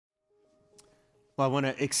Well, I want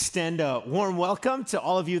to extend a warm welcome to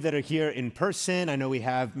all of you that are here in person. I know we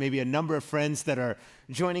have maybe a number of friends that are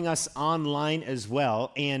joining us online as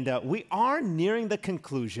well. And we are nearing the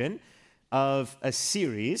conclusion of a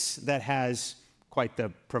series that has quite the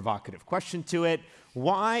provocative question to it.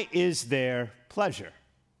 Why is there pleasure?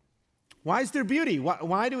 Why is there beauty?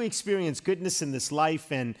 Why do we experience goodness in this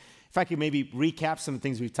life? And if I could maybe recap some of the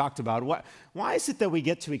things we've talked about, why is it that we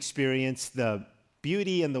get to experience the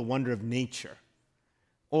beauty and the wonder of nature?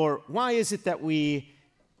 Or why is it that we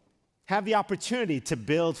have the opportunity to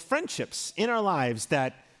build friendships in our lives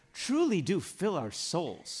that truly do fill our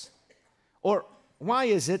souls? Or why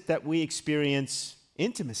is it that we experience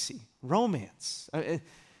intimacy, romance,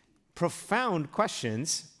 profound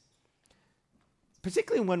questions,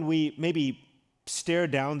 particularly when we maybe stare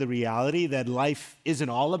down the reality that life isn't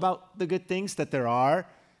all about the good things, that there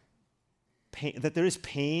is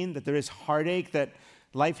pain, that there is heartache, that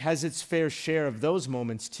life has its fair share of those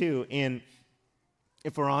moments too. And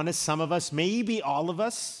if we're honest, some of us, maybe all of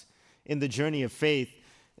us in the journey of faith,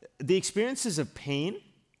 the experiences of pain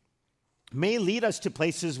may lead us to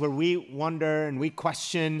places where we wonder and we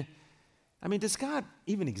question, does God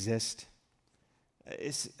even exist?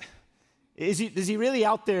 Is he really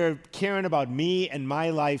out there caring about me and my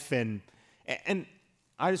life? And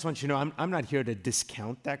I just want you to know, I'm not here to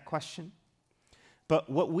discount that question. But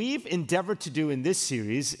what we've endeavored to do in this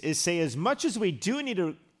series is say, as much as we do need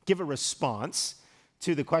to give a response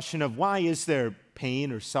to the question of why is there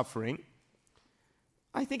pain or suffering,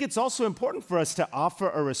 I think it's also important for us to offer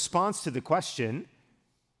a response to the question,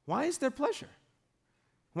 why is there pleasure?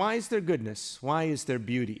 Why is there goodness? Why is there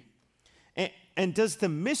beauty? And does the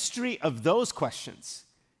mystery of those questions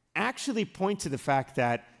actually point to the fact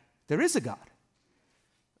that there is a God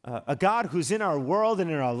who's in our world and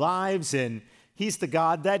in our lives, and He's the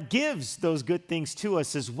God that gives those good things to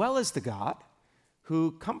us, as well as the God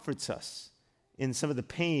who comforts us in some of the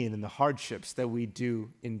pain and the hardships that we do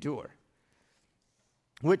endure?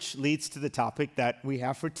 Which leads to the topic that we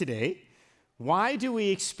have for today. Why do we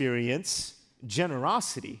experience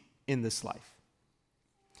generosity in this life?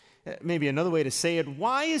 Maybe another way to say it,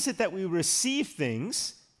 why is it that we receive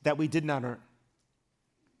things that we did not earn?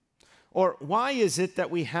 Or why is it that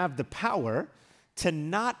we have the power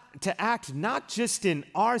to act not just in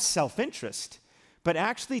our self-interest, but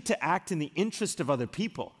actually to act in the interest of other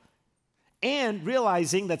people, and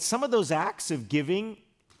realizing that some of those acts of giving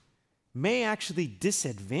may actually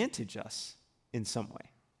disadvantage us in some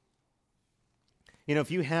way? You know,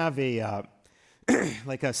 if you have a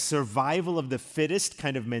like a survival of the fittest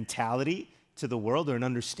kind of mentality to the world, or an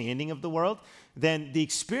understanding of the world, then the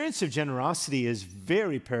experience of generosity is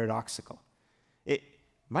very paradoxical. It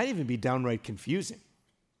might even be downright confusing.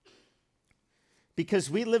 Because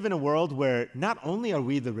we live in a world where not only are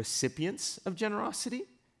we the recipients of generosity,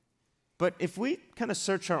 but if we kind of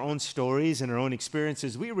search our own stories and our own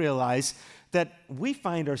experiences, we realize that we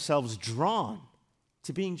find ourselves drawn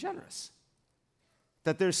to being generous.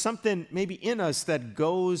 That there's something maybe in us that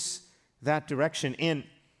goes that direction. And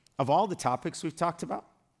of all the topics we've talked about,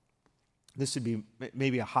 this would be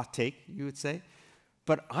maybe a hot take, you would say,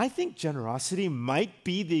 but I think generosity might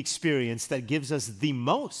be the experience that gives us the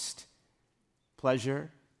most pleasure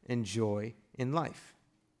and joy in life.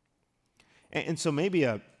 And so maybe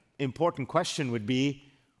an important question would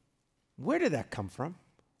be, where did that come from?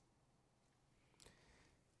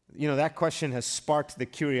 You know, that question has sparked the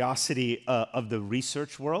curiosity of the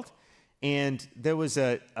research world. And there was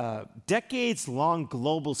a decades-long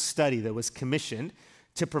global study that was commissioned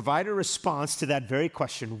to provide a response to that very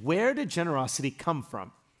question, where did generosity come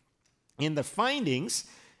from? And the findings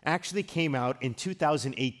actually came out in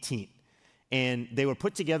 2018. And they were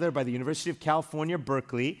put together by the University of California,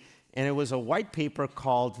 Berkeley, and it was a white paper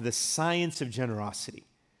called The Science of Generosity.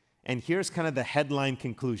 And here's kind of the headline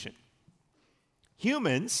conclusion.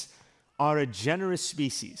 Humans are a generous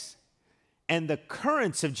species, and the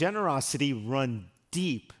currents of generosity run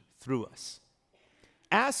deep through us.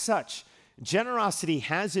 As such, generosity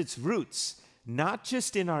has its roots not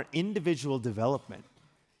just in our individual development,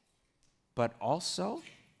 but also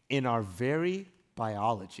in our very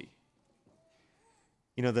biology.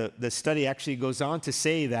 You know, the study actually goes on to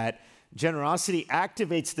say that generosity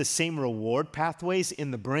activates the same reward pathways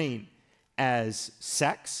in the brain as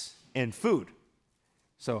sex and food.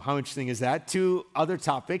 So how interesting is that? Two other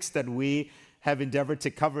topics that we have endeavored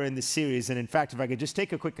to cover in this series. And in fact, if I could just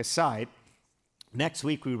take a quick aside, next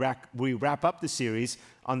week we wrap up the series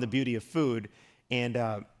on the beauty of food. And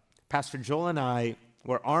Pastor Joel and I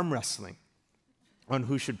were arm wrestling on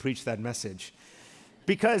who should preach that message.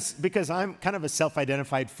 Because I'm kind of a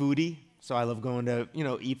self-identified foodie. So I love going to,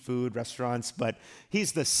 eat food, restaurants, but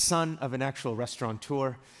he's the son of an actual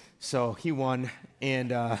restaurateur, so he won.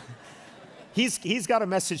 And he's got a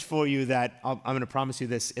message for you that I'm going to promise you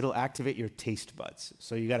this. It'll activate your taste buds.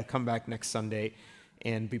 So you got to come back next Sunday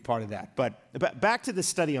and be part of that. But back to the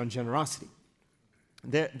study on generosity.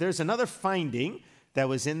 There's another finding that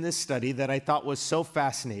was in this study that I thought was so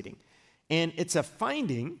fascinating. And it's a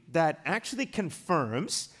finding that actually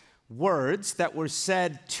confirms words that were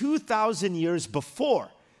said 2,000 years before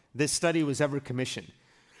this study was ever commissioned.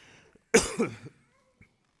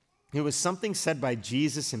 It was something said by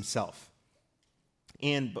Jesus himself.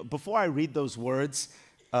 And before I read those words,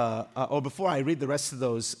 or before I read the rest of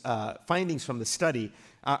those findings from the study,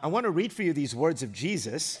 I want to read for you these words of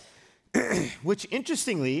Jesus, which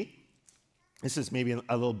interestingly, this is maybe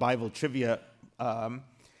a little Bible trivia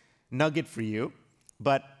nugget for you,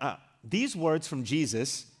 but these words from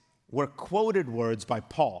Jesus were quoted words by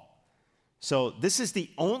Paul. So this is the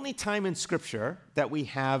only time in Scripture that we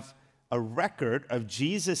have a record of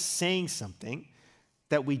Jesus saying something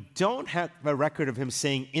that we don't have a record of him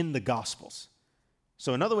saying in the Gospels.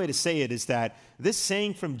 So another way to say it is that this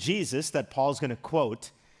saying from Jesus that Paul's going to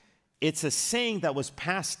quote, it's a saying that was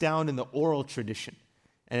passed down in the oral tradition.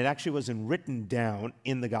 And it actually wasn't written down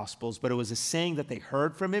in the Gospels, but it was a saying that they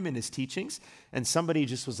heard from him in his teachings. And somebody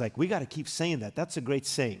just was like, we got to keep saying that. That's a great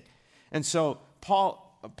saying. And so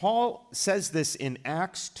Paul says this in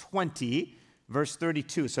Acts 20, verse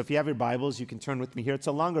 32. So if you have your Bibles, you can turn with me here. It's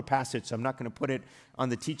a longer passage, so I'm not going to put it on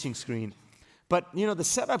the teaching screen. But, the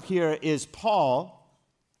setup here is Paul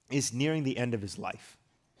is nearing the end of his life.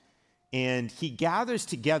 And he gathers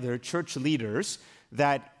together church leaders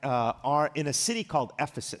that are in a city called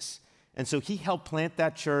Ephesus. And so he helped plant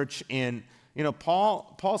that church. And,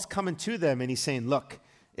 Paul's coming to them and he's saying, look,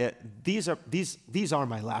 these are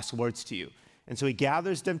my last words to you. And so he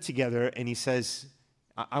gathers them together and he says,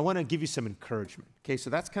 I want to give you some encouragement. Okay, so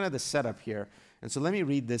that's kind of the setup here. And so let me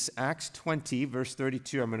read this, Acts 20, verse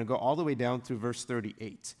 32. I'm going to go all the way down through verse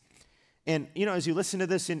 38. And, as you listen to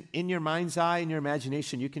this in your mind's eye, in your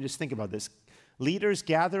imagination, you can just think about this. Leaders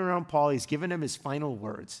gather around Paul. He's given them his final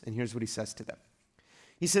words. And here's what he says to them.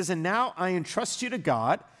 He says, and now I entrust you to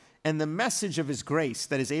God and the message of his grace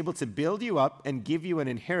that is able to build you up and give you an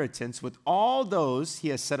inheritance with all those he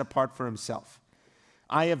has set apart for himself.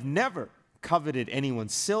 I have never coveted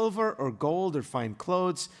anyone's silver or gold or fine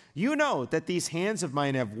clothes. You know that these hands of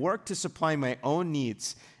mine have worked to supply my own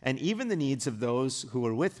needs and even the needs of those who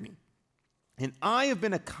are with me. And I have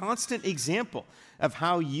been a constant example of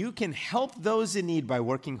how you can help those in need by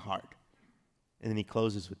working hard. And then he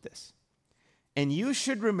closes with this. And you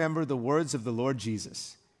should remember the words of the Lord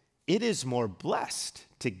Jesus. It is more blessed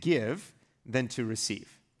to give than to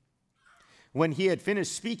receive. When he had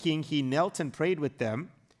finished speaking, he knelt and prayed with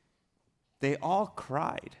them. They all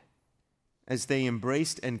cried as they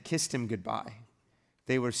embraced and kissed him goodbye.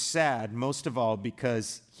 They were sad, most of all,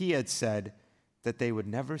 because he had said that they would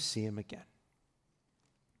never see him again.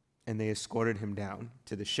 And they escorted him down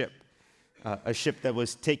to the ship, a ship that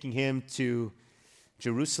was taking him to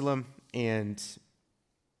Jerusalem, and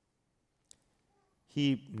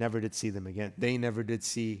he never did see them again. They never did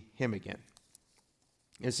see him again.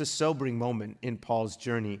 It's a sobering moment in Paul's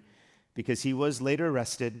journey because he was later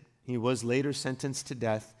arrested. He was later sentenced to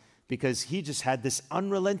death because he just had this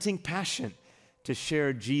unrelenting passion to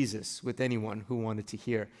share Jesus with anyone who wanted to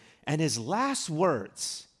hear. And his last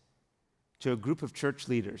words to a group of church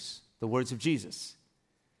leaders, the words of Jesus,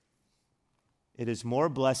 it is more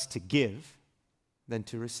blessed to give than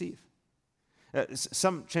to receive.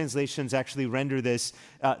 Some translations actually render this,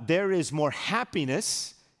 there is more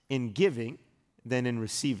happiness in giving than in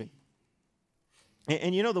receiving.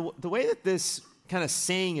 And the way that this kind of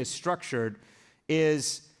saying is structured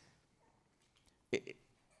is,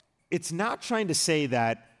 it's not trying to say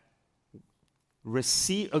that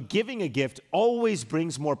giving a gift always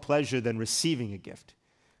brings more pleasure than receiving a gift.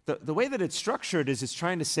 The way that it's structured is it's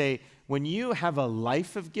trying to say, when you have a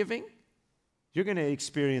life of giving, you're going to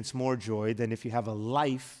experience more joy than if you have a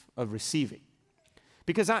life of receiving.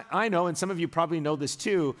 Because I know, and some of you probably know this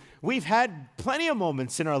too, we've had plenty of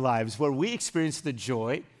moments in our lives where we experience the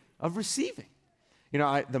joy of receiving.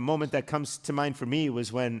 The moment that comes to mind for me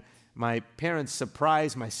was when my parents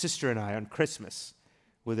surprised my sister and I on Christmas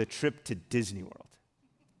with a trip to Disney World.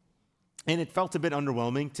 And it felt a bit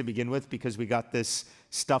underwhelming to begin with because we got this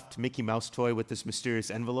stuffed Mickey Mouse toy with this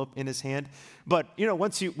mysterious envelope in his hand. But,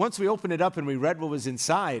 once we opened it up and we read what was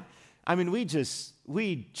inside, I mean,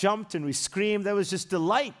 we jumped and we screamed. There was just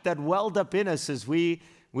delight that welled up in us as we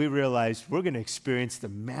realized we're going to experience the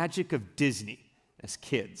magic of Disney as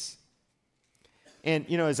kids. And,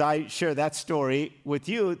 as I share that story with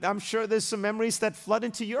you, I'm sure there's some memories that flood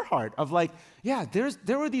into your heart of like, yeah,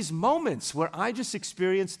 there were these moments where I just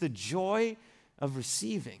experienced the joy of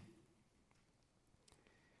receiving.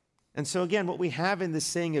 And so again, what we have in this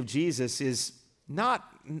saying of Jesus is not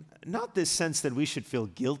this sense that we should feel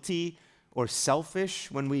guilty or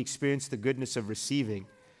selfish when we experience the goodness of receiving.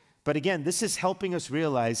 But again, this is helping us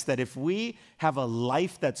realize that if we have a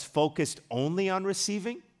life that's focused only on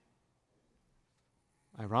receiving,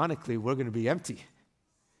 ironically, we're going to be empty.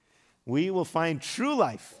 We will find true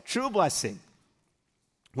life, true blessing,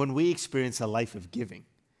 when we experience a life of giving,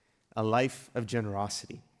 a life of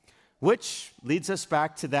generosity, which leads us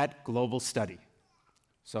back to that global study.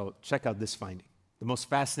 So check out this finding, the most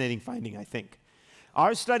fascinating finding, I think.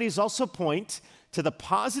 Our studies also point to the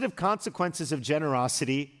positive consequences of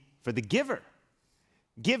generosity for the giver.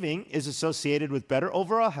 Giving is associated with better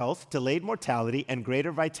overall health, delayed mortality, and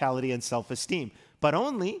greater vitality and self-esteem. But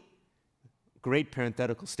only, great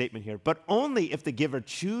parenthetical statement here, but only if the giver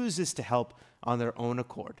chooses to help on their own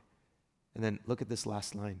accord. And then look at this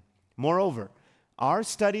last line. Moreover, our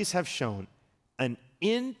studies have shown an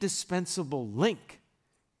indispensable link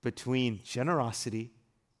between generosity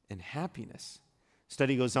and happiness.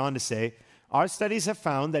 Study goes on to say, our studies have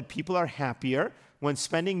found that people are happier when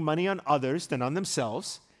spending money on others than on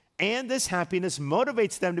themselves, and this happiness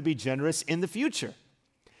motivates them to be generous in the future.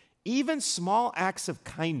 Even small acts of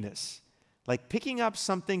kindness, like picking up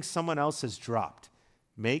something someone else has dropped,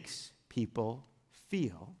 makes people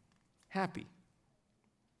feel happy.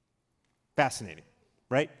 Fascinating,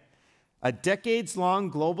 right? A decades-long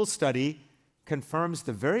global study confirms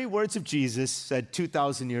the very words of Jesus said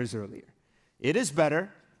 2,000 years earlier. It is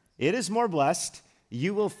better, it is more blessed,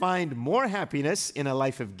 you will find more happiness in a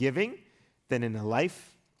life of giving than in a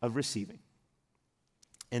life of receiving.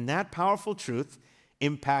 And that powerful truth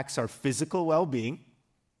impacts our physical well-being.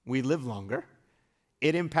 We live longer.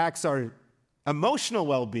 It impacts our emotional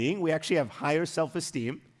well-being. We actually have higher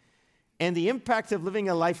self-esteem. And the impact of living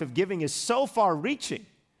a life of giving is so far-reaching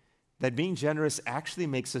that being generous actually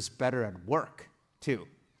makes us better at work, too.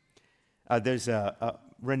 There's a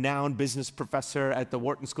renowned business professor at the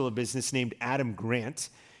Wharton School of Business named Adam Grant,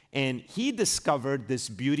 and he discovered this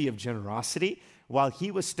beauty of generosity while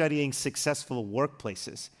he was studying successful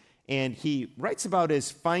workplaces. And he writes about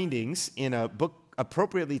his findings in a book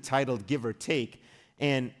appropriately titled Give or Take,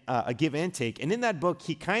 and a Give and Take. And in that book,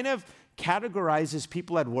 he kind of categorizes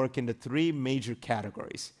people at work into three major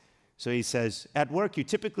categories. So he says, at work, you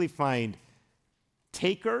typically find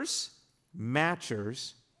takers,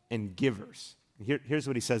 matchers, and givers. Here's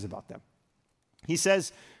what he says about them. He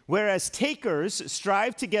says, whereas takers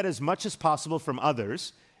strive to get as much as possible from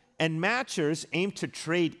others, and matchers aim to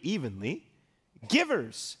trade evenly,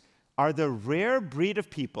 givers are the rare breed of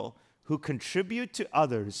people who contribute to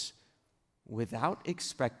others without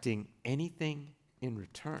expecting anything in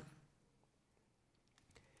return.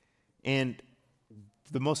 And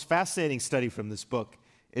the most fascinating study from this book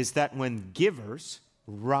is that when givers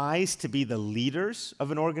rise to be the leaders of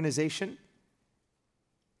an organization,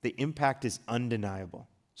 the impact is undeniable.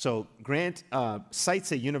 So Grant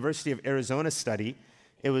cites a University of Arizona study.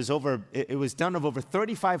 It was done of over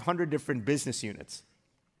 3,500 different business units.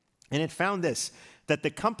 And it found this, that the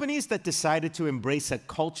companies that decided to embrace a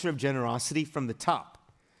culture of generosity from the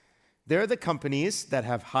top, they're the companies that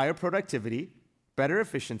have higher productivity, better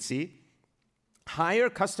efficiency, higher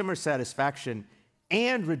customer satisfaction,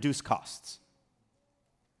 and reduced costs.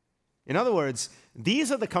 In other words,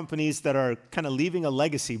 these are the companies that are kind of leaving a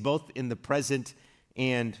legacy, both in the present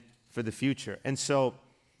and for the future. And so,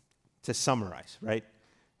 to summarize, right,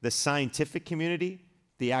 the scientific community,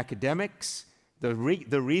 the academics, the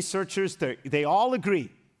researchers, they all agree.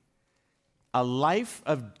 A life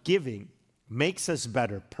of giving makes us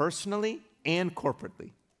better personally and corporately.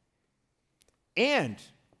 And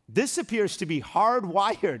this appears to be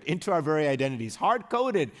hardwired into our very identities,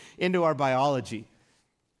 hard-coded into our biology.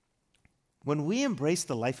 When we embrace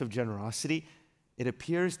the life of generosity, it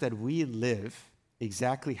appears that we live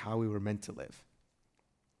exactly how we were meant to live.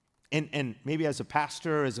 And maybe as a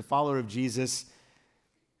pastor, as a follower of Jesus,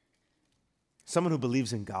 someone who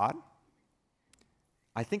believes in God,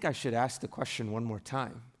 I think I should ask the question one more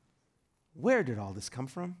time. Where did all this come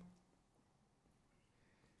from?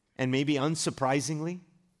 And maybe unsurprisingly,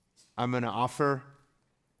 I'm going to offer,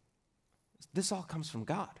 this all comes from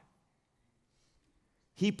God.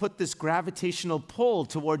 He put this gravitational pull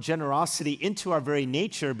toward generosity into our very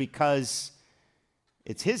nature because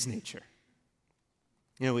it's His nature.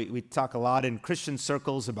 You know, we talk a lot in Christian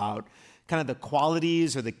circles about kind of the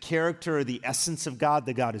qualities or the character or the essence of God,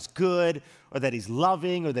 that God is good, or that he's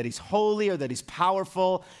loving, or that he's holy, or that he's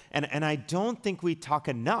powerful. And I don't think we talk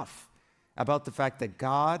enough about the fact that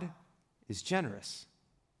God is generous.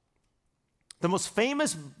 The most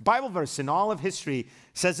famous Bible verse in all of history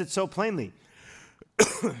says it so plainly.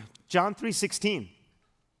 John 3:16.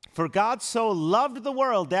 For God so loved the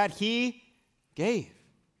world that he gave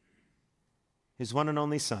his one and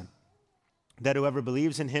only Son, that whoever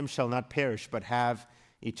believes in him shall not perish but have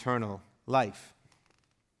eternal life.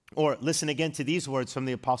 Or listen again to these words from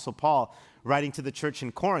the Apostle Paul, writing to the church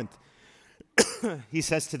in Corinth. He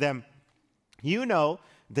says to them, you know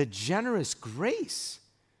the generous grace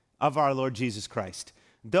of our Lord Jesus Christ.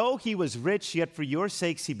 Though he was rich, yet for your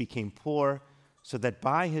sakes he became poor, so that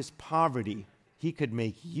by his poverty he could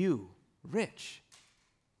make you rich.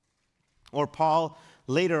 Or Paul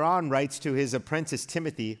later on writes to his apprentice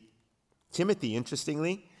Timothy. Timothy,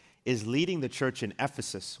 interestingly, is leading the church in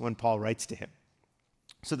Ephesus when Paul writes to him.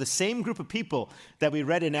 So the same group of people that we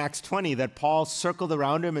read in Acts 20 that Paul circled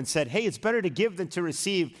around him and said, hey, it's better to give than to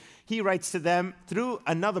receive, he writes to them through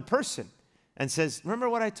another person and says, remember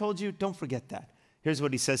what I told you? Don't forget that. Here's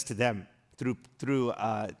what he says to them through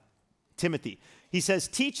Timothy. He says,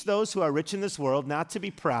 teach those who are rich in this world not to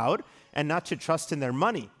be proud and not to trust in their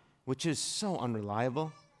money, which is so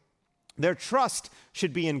unreliable. Their trust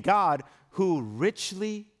should be in God, who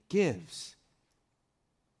richly gives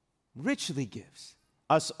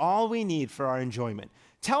us all we need for our enjoyment.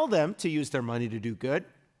 Tell them to use their money to do good.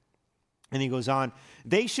 And he goes on,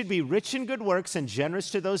 they should be rich in good works and generous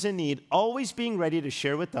to those in need, always being ready to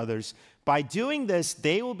share with others. By doing this,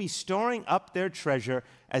 they will be storing up their treasure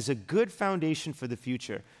as a good foundation for the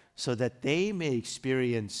future, so that they may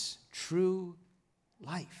experience true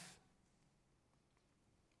life.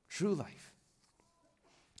 True life.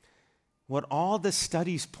 What all the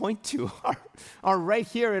studies point to are right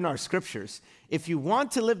here in our scriptures. If you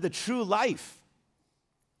want to live the true life,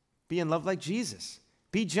 be in love like Jesus.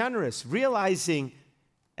 Be generous, realizing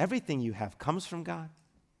everything you have comes from God.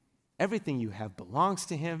 Everything you have belongs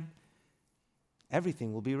to him.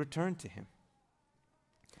 Everything will be returned to him.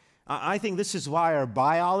 I think this is why our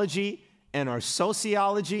biology and our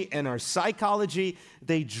sociology and our psychology,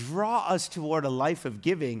 they draw us toward a life of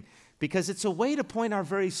giving, because it's a way to point our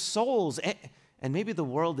very souls and maybe the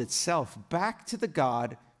world itself back to the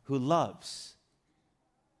God who loves.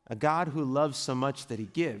 A God who loves so much that he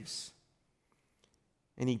gives.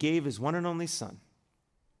 And he gave his one and only Son.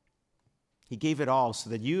 He gave it all so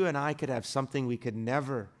that you and I could have something we could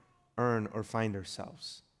never earn or find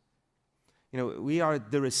ourselves. You know, we are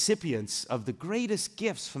the recipients of the greatest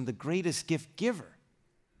gifts from the greatest gift giver.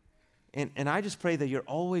 And I just pray that you're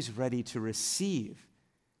always ready to receive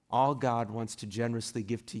all God wants to generously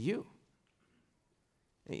give to you.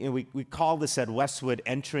 You know, we call this at Westwood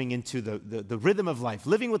entering into the rhythm of life,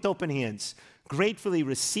 living with open hands, gratefully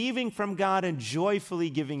receiving from God and joyfully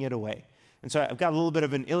giving it away. And so I've got a little bit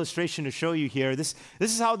of an illustration to show you here. This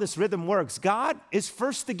is how this rhythm works. God is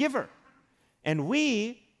first the giver, and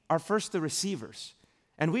we are first the receivers.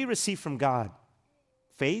 And we receive from God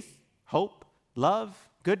faith, hope, love,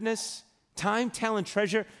 goodness, time, talent,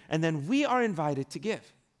 treasure, and then we are invited to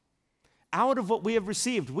give. Out of what we have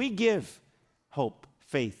received, we give hope,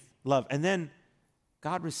 faith, love, and then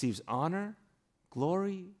God receives honor,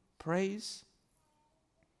 glory, praise,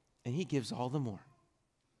 and he gives all the more.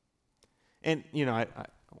 And, you know, I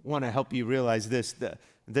want to help you realize this.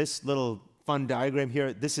 This little fun diagram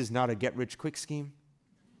here, this is not a get-rich-quick scheme.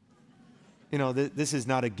 You know, this is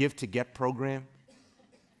not a give-to-get program.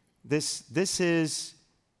 This is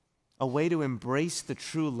a way to embrace the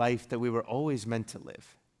true life that we were always meant to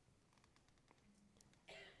live.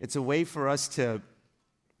 It's a way for us to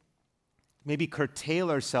maybe curtail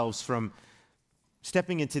ourselves from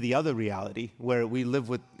stepping into the other reality where we live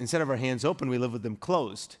with, instead of our hands open, we live with them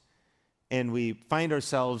closed. And we find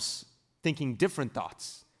ourselves thinking different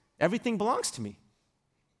thoughts. Everything belongs to me.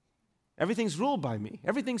 Everything's ruled by me.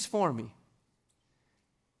 Everything's for me.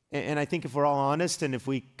 And I think if we're all honest and if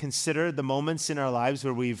we consider the moments in our lives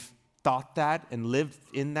where we've thought that and lived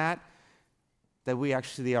in that we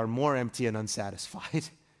actually are more empty and unsatisfied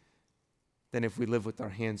than if we live with our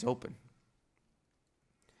hands open.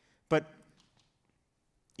 But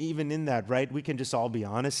even in that, right, we can just all be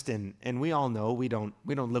honest, and we all know we don't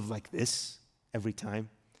live like this every time.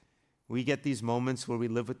 We get these moments where we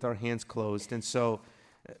live with our hands closed. And so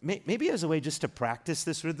maybe as a way just to practice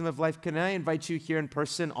this rhythm of life, can I invite you here in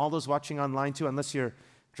person, all those watching online too, unless you're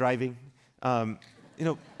driving,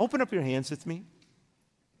 open up your hands with me.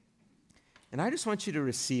 And I just want you to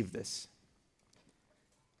receive this.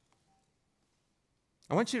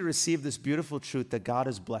 I want you to receive this beautiful truth that God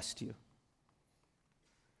has blessed you.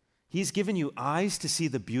 He's given you eyes to see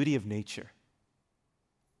the beauty of nature.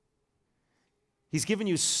 He's given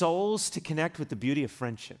you souls to connect with the beauty of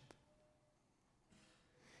friendship.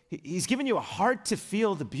 He's given you a heart to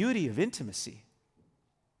feel the beauty of intimacy.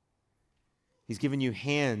 He's given you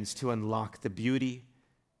hands to unlock the beauty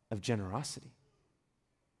of generosity.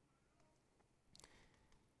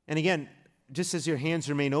 And again, just as your hands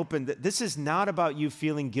remain open, this is not about you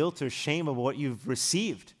feeling guilt or shame of what you've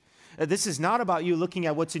received. This is not about you looking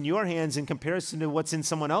at what's in your hands in comparison to what's in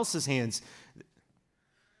someone else's hands.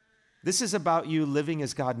 This is about you living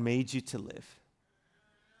as God made you to live.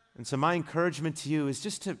 And so my encouragement to you is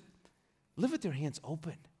just to live with your hands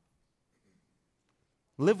open.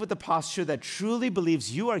 Live with the posture that truly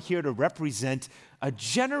believes you are here to represent a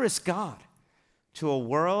generous God to a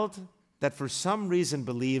world that for some reason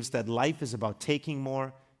believes that life is about taking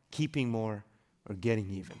more, keeping more, or getting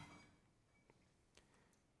even.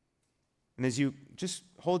 And as you just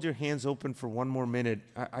hold your hands open for one more minute,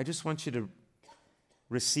 I just want you to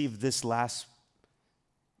receive this last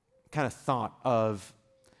kind of thought of,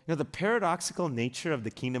 the paradoxical nature of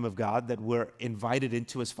the kingdom of God that we're invited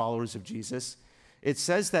into as followers of Jesus. It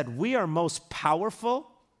says that we are most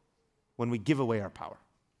powerful when we give away our power.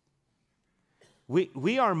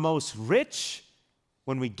 We are most rich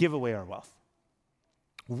when we give away our wealth.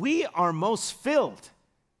 We are most filled,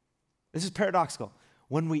 this is paradoxical,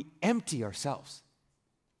 when we empty ourselves.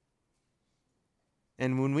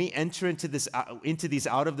 And when we enter into these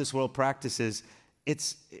out of this world practices,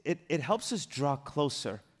 it helps us draw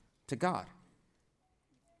closer to God.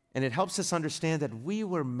 And it helps us understand that we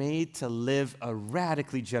were made to live a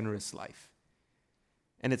radically generous life.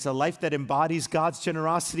 And it's a life that embodies God's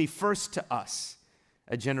generosity first to us,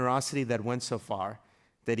 a generosity that went so far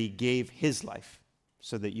that he gave his life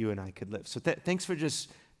so that you and I could live. So thanks for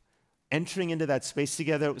just entering into that space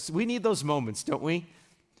together. We need those moments, don't we?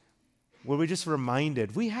 Where we're just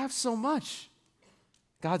reminded we have so much.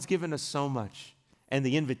 God's given us so much. And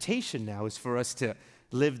the invitation now is for us to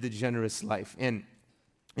live the generous life. And,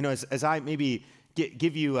 as I maybe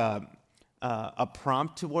give you a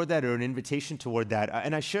prompt toward that or an invitation toward that,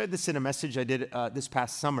 and I shared this in a message I did this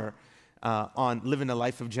past summer on living a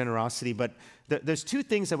life of generosity, but there's two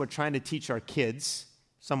things that we're trying to teach our kids,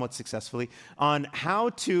 somewhat successfully, on how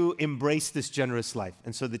to embrace this generous life.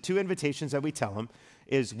 And so the two invitations that we tell them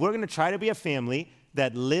is we're going to try to be a family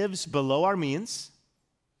that lives below our means,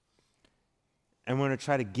 and we're going to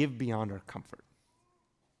try to give beyond our comfort.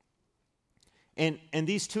 And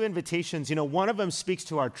these two invitations, one of them speaks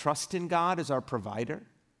to our trust in God as our provider.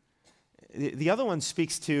 The other one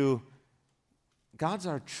speaks to God's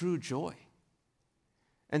our true joy.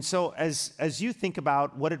 And so as you think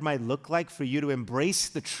about what it might look like for you to embrace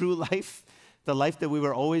the true life, the life that we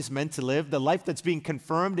were always meant to live, the life that's being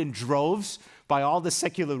confirmed in droves by all the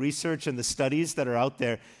secular research and the studies that are out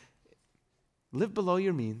there, live below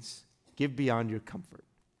your means, give beyond your comfort.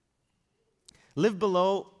 Live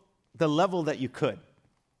below the level that you could,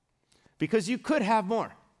 because you could have more.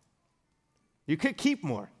 You could keep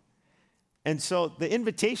more. And so the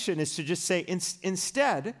invitation is to just say,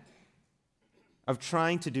 instead of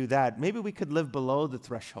trying to do that, maybe we could live below the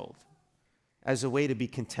threshold as a way to be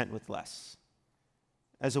content with less,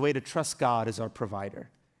 as a way to trust God as our provider,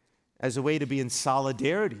 as a way to be in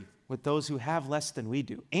solidarity with those who have less than we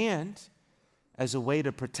do, and as a way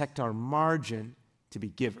to protect our margin to be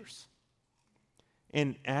givers.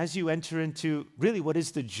 And as you enter into really what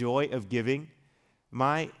is the joy of giving,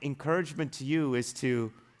 my encouragement to you is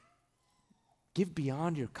to give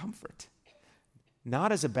beyond your comfort,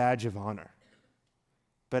 not as a badge of honor,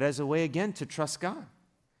 but as a way, again, to trust God,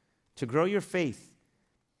 to grow your faith,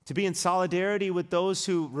 to be in solidarity with those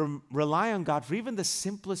who rely on God for even the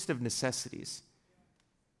simplest of necessities.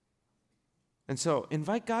 And so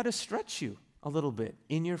invite God to stretch you a little bit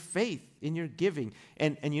in your faith, in your giving.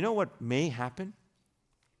 And you know what may happen?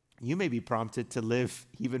 You may be prompted to live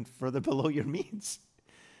even further below your means.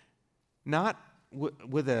 Not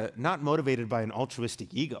motivated by an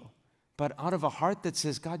altruistic ego, but out of a heart that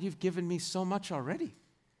says, God, you've given me so much already.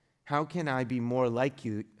 How can I be more like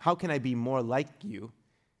you? How can I be more like you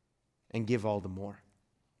and give all the more?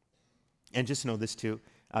 And just know this too,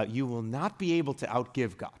 you will not be able to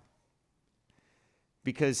outgive God,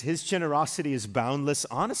 because his generosity is boundless.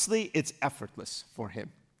 Honestly, it's effortless for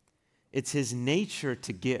him. It's his nature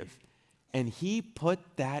to give, and he put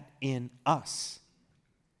that in us.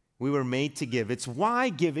 We were made to give. It's why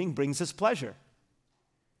giving brings us pleasure.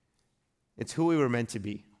 It's who we were meant to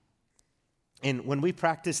be. And when we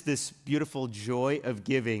practice this beautiful joy of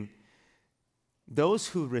giving, those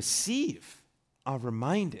who receive are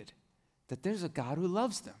reminded that there's a God who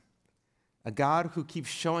loves them, a God who keeps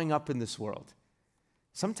showing up in this world.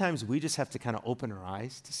 Sometimes we just have to kind of open our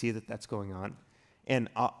eyes to see that that's going on. And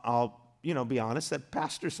I'll be honest, that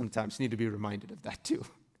pastors sometimes need to be reminded of that too.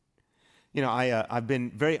 I've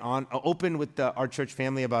been very open with our church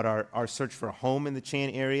family about our search for a home in the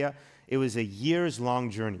Chan area. It was a years-long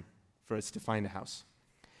journey for us to find a house.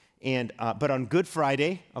 And but on Good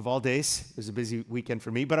Friday, of all days, it was a busy weekend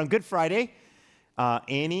for me, but on Good Friday,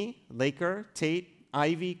 Annie, Laker, Tate,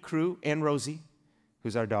 Ivy, Crew, and Rosie,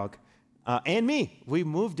 who's our dog, and me, we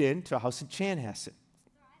moved into a house in Chanhassen.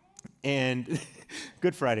 And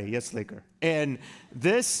Good Friday, yes, Laker. And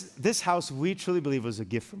this house, we truly believe, was a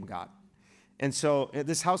gift from God. And so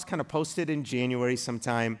this house kind of posted in January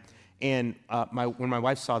sometime, and when my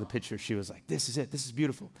wife saw the picture, she was like, this is it, this is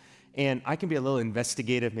beautiful. And I can be a little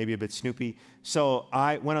investigative, maybe a bit snoopy. So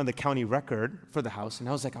I went on the county record for the house, and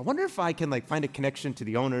I was like, I wonder if I can find a connection to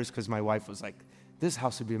the owners, because my wife was like, this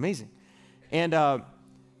house would be amazing. And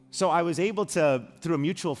so I was able to, through a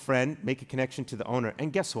mutual friend, make a connection to the owner.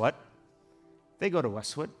 And guess what? They go to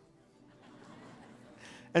Westwood.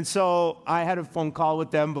 And so I had a phone call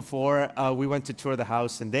with them before we went to tour the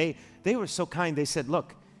house, and they were so kind. They said,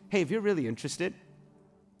 look, hey, if you're really interested,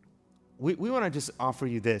 we want to just offer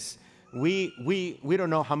you this. We don't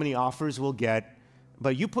know how many offers we'll get,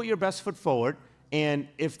 but you put your best foot forward, and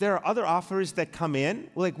if there are other offers that come in,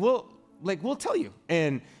 we'll tell you,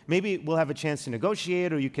 and maybe we'll have a chance to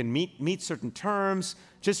negotiate, or you can meet certain terms.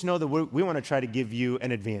 Just know that we want to try to give you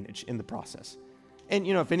an advantage in the process. And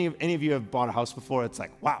if any of you have bought a house before, it's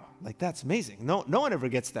like, wow, that's amazing. No one ever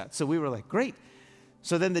gets that. So we were like, great.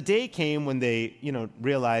 So then the day came when they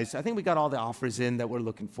realized, I think we got all the offers in that we're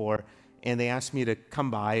looking for, and they asked me to come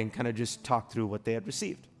by and kind of just talk through what they had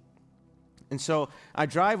received. And so I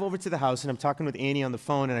drive over to the house, and I'm talking with Annie on the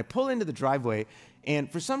phone, and I pull into the driveway, and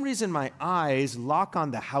for some reason my eyes lock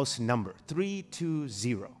on the house number,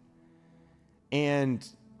 320. And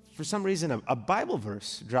for some reason a Bible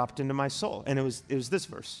verse dropped into my soul, and it was this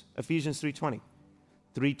verse, Ephesians 3:20,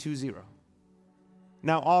 320.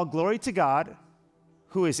 Now all glory to God,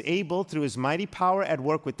 who is able through his mighty power at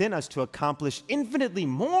work within us to accomplish infinitely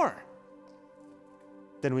more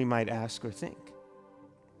than we might ask or think.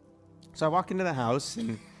 So I walk into the house,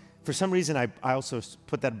 and for some reason, I also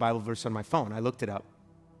put that Bible verse on my phone. I looked it up.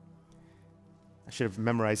 I should have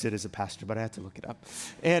memorized it as a pastor, but I had to look it up.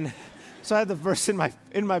 And so I had the verse in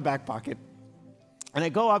my back pocket. And I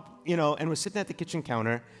go up, and we're sitting at the kitchen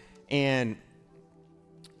counter, and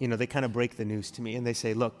they kind of break the news to me, and they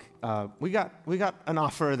say, look, we got an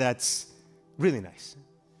offer that's really nice.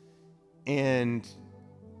 And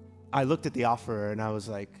I looked at the offer, and I was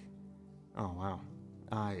like, oh, wow.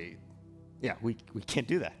 We can't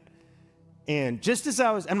do that. And just as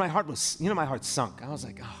I was, and my heart was, my heart sunk. I was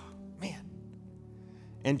like, oh, man.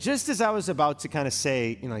 And just as I was about to kind of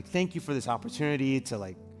say, thank you for this opportunity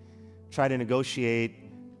to, try to negotiate,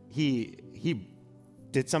 he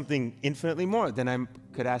did something infinitely more than I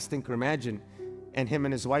could ask, think, or imagine. And him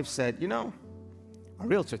and his wife said, our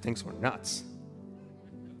realtor thinks we're nuts.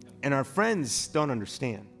 And our friends don't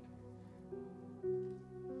understand.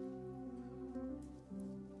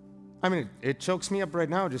 I mean, it chokes me up right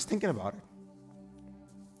now just thinking about it.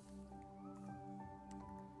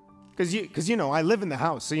 Because I live in the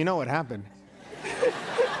house, so you know what happened.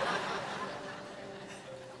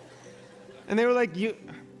 And they were like,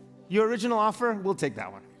 your original offer, we'll take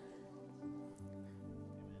that one.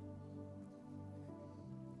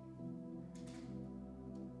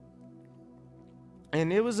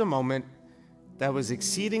 And it was a moment that was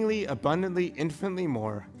exceedingly, abundantly, infinitely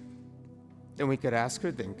more than we could ask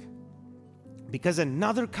or think. Because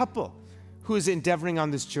another couple who is endeavoring on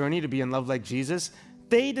this journey to be in love like Jesus,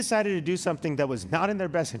 they decided to do something that was not in their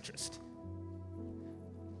best interest.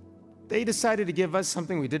 They decided to give us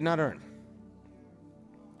something we did not earn.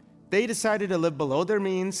 They decided to live below their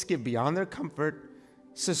means, give beyond their comfort,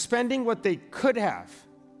 suspending what they could have,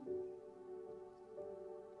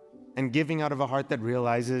 and giving out of a heart that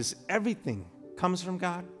realizes everything comes from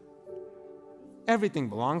God. Everything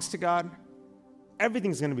belongs to God.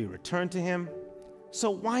 Everything's going to be returned to him. So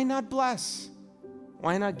why not bless?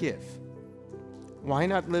 Why not give? Why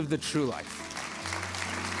not live the true life?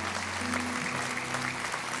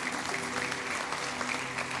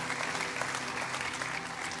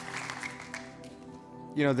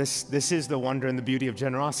 This is the wonder and the beauty of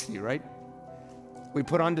generosity, right? We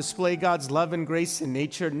put on display God's love and grace in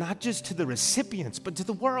nature, not just to the recipients, but to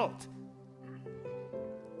the world.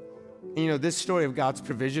 And this story of God's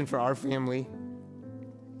provision for our family,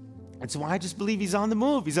 it's why I just believe he's on the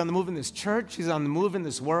move. He's on the move in this church. He's on the move in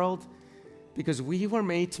this world. because we were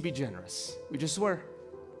made to be generous. We just were.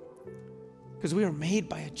 Because we were made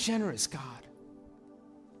by a generous God.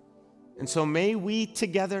 And so may we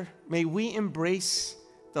together, may we embrace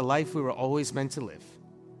the life we were always meant to live.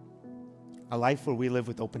 A life where we live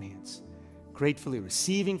with open hands, gratefully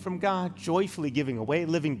receiving from God, joyfully giving away,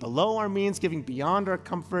 living below our means, giving beyond our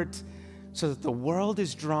comfort, so that the world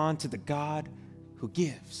is drawn to the God who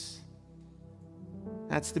gives.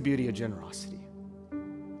 That's the beauty of generosity.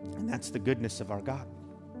 And that's the goodness of our God.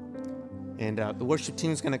 And the worship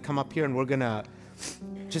team is going to come up here, and we're going to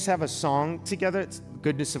just have a song together. It's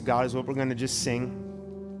goodness of God is what we're going to just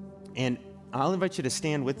sing. And I'll invite you to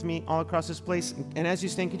stand with me all across this place. And as you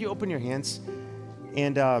stand, could you open your hands?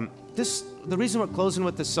 And the reason we're closing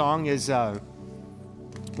with the song is,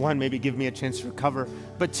 one, maybe give me a chance to recover.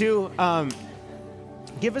 But two,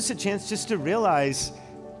 give us a chance just to realize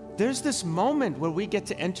there's this moment where we get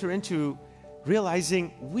to enter into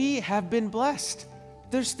realizing we have been blessed.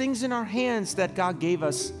 There's things in our hands that God gave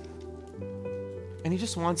us, and He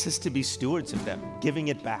just wants us to be stewards of them, giving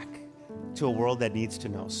it back to a world that needs to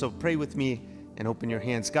know. So pray with me and open your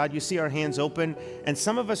hands. God, you see our hands open, and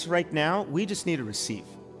some of us right now, we just need to receive.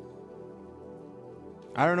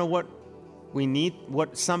 I don't know what we need,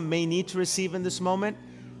 what some may need to receive in this moment.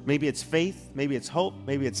 Maybe it's faith, maybe it's hope,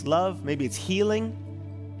 maybe it's love, maybe it's healing.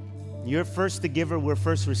 You're first the giver, we're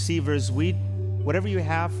first receivers. Whatever you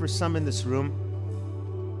have for some in this room,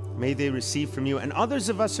 may they receive from you. And others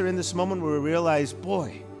of us are in this moment where we realize,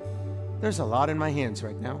 boy, there's a lot in my hands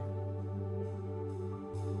right now.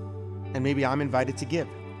 And maybe I'm invited to give.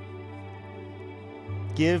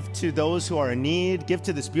 Give to those who are in need. Give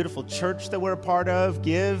to this beautiful church that we're a part of.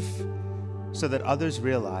 Give so that others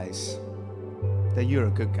realize that you're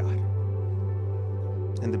a good God.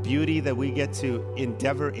 And the beauty that we get to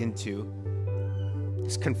endeavor into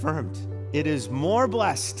is confirmed. It is more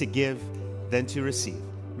blessed to give than to receive.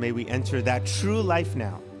 May we enter that true life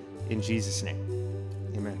now. In Jesus' name,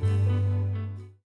 amen.